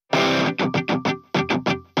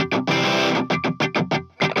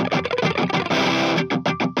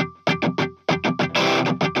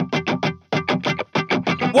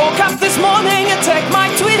this morning and check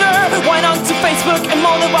my Twitter. Went on to Facebook and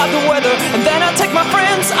moan about the weather. And then I take my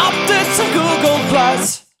friends' updates on Google+.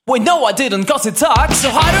 Wait, no I didn't, cause it sucks. So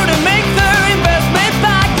how do they make their investment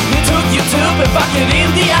back? They took YouTube and fucked it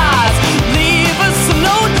in the ass. Leave us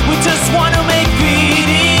alone, we just wanna make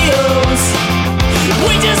videos.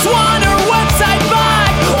 We just want our website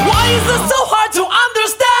back. Why is this so hard to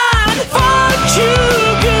understand? Fuck you,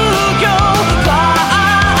 Google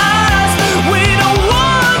Plus. We don't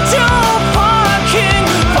want your fucking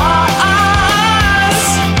fuss.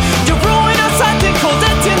 You ruin our site, they call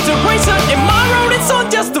that integration. In my road it's on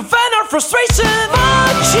just to vent our frustration.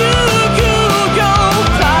 Fuck you, Google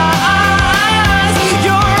Plus.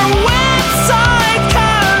 Your website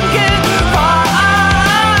can't get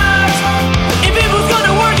fucked. If it was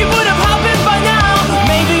gonna work it would have happened by now.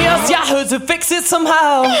 Maybe us Yahoo to fix it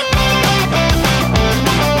somehow.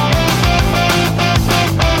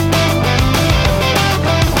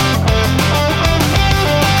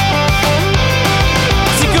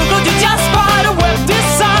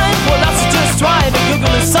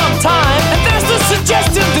 Sometime. And there's the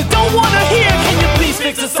suggestion they don't wanna hear. Can you please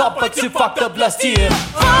fix this up like you fucked up last year?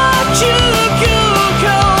 Fuck you,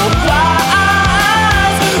 Google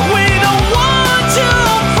Plus. We don't want your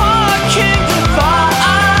fucking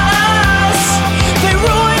fuss. They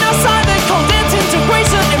ruin our site, they call it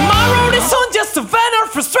integration. And my road is on just to vent our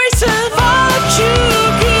frustration. Fuck you,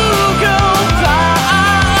 Google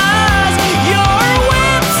Plus. Your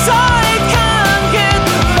website can't get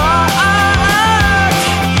fucked.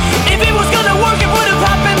 If it was gonna work, it would have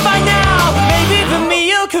happened by now. Maybe even me,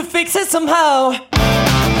 you could fix it somehow.